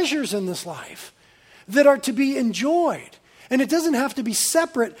pleasures in this life that are to be enjoyed. And it doesn't have to be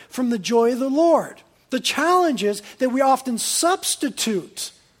separate from the joy of the Lord. The challenge is that we often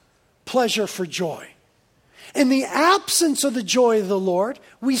substitute pleasure for joy. In the absence of the joy of the Lord,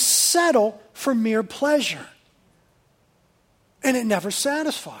 we settle for mere pleasure. And it never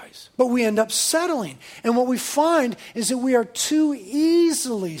satisfies. But we end up settling. And what we find is that we are too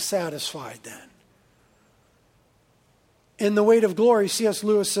easily satisfied then. In The Weight of Glory, C.S.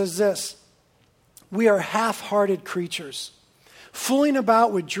 Lewis says this: we are half-hearted creatures, fooling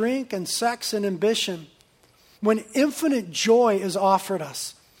about with drink and sex and ambition when infinite joy is offered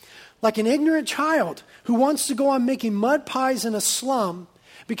us. Like an ignorant child who wants to go on making mud pies in a slum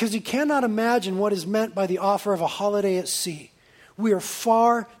because he cannot imagine what is meant by the offer of a holiday at sea. We are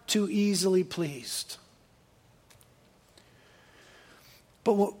far too easily pleased.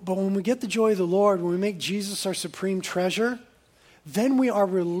 But when we get the joy of the Lord, when we make Jesus our supreme treasure, then we are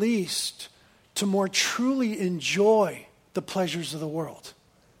released to more truly enjoy the pleasures of the world.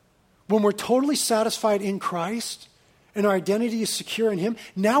 When we're totally satisfied in Christ and our identity is secure in Him,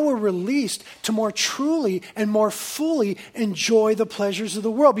 now we're released to more truly and more fully enjoy the pleasures of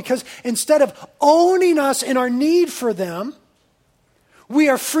the world. Because instead of owning us in our need for them, we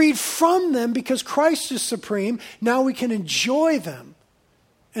are freed from them because Christ is supreme. Now we can enjoy them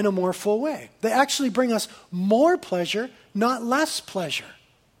in a more full way. They actually bring us more pleasure, not less pleasure.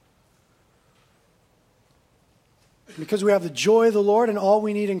 Because we have the joy of the Lord and all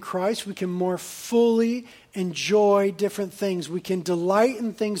we need in Christ, we can more fully enjoy different things. We can delight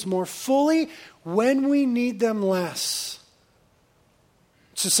in things more fully when we need them less.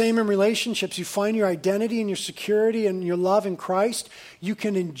 It's the same in relationships. You find your identity and your security and your love in Christ. You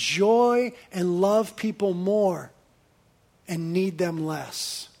can enjoy and love people more and need them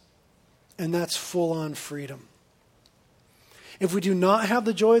less. And that's full-on freedom. If we do not have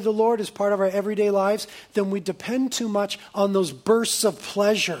the joy of the Lord as part of our everyday lives, then we depend too much on those bursts of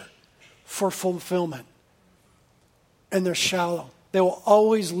pleasure for fulfillment. And they're shallow. They will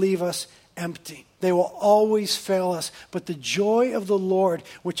always leave us empty. They will always fail us. But the joy of the Lord,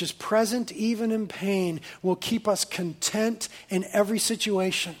 which is present even in pain, will keep us content in every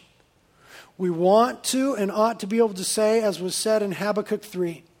situation. We want to and ought to be able to say, as was said in Habakkuk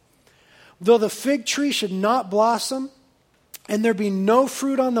 3, though the fig tree should not blossom, and there be no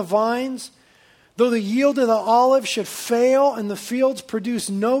fruit on the vines, though the yield of the olive should fail and the fields produce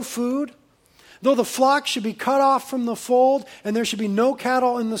no food, though the flock should be cut off from the fold and there should be no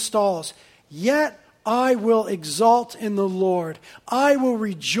cattle in the stalls, yet I will exult in the Lord. I will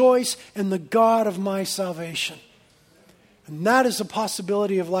rejoice in the God of my salvation. And that is the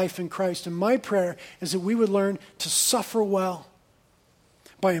possibility of life in Christ. And my prayer is that we would learn to suffer well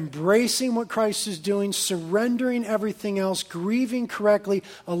by embracing what Christ is doing, surrendering everything else, grieving correctly,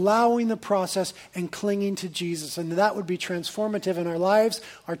 allowing the process, and clinging to Jesus. And that would be transformative in our lives,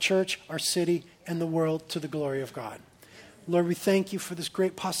 our church, our city, and the world to the glory of God. Lord, we thank you for this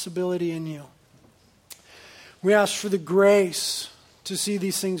great possibility in you. We ask for the grace to see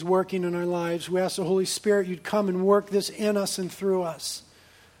these things working in our lives. We ask the Holy Spirit you'd come and work this in us and through us.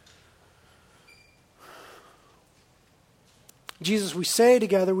 Jesus, we say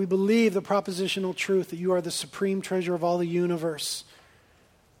together, we believe the propositional truth that you are the supreme treasure of all the universe.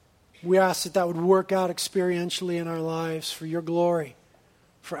 We ask that that would work out experientially in our lives for your glory,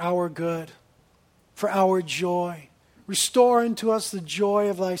 for our good, for our joy. Restore unto us the joy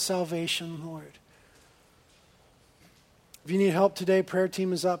of thy salvation, Lord. If you need help today, prayer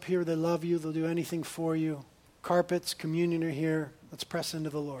team is up here. They love you. They'll do anything for you. Carpets, communion are here. Let's press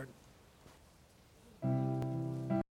into the Lord.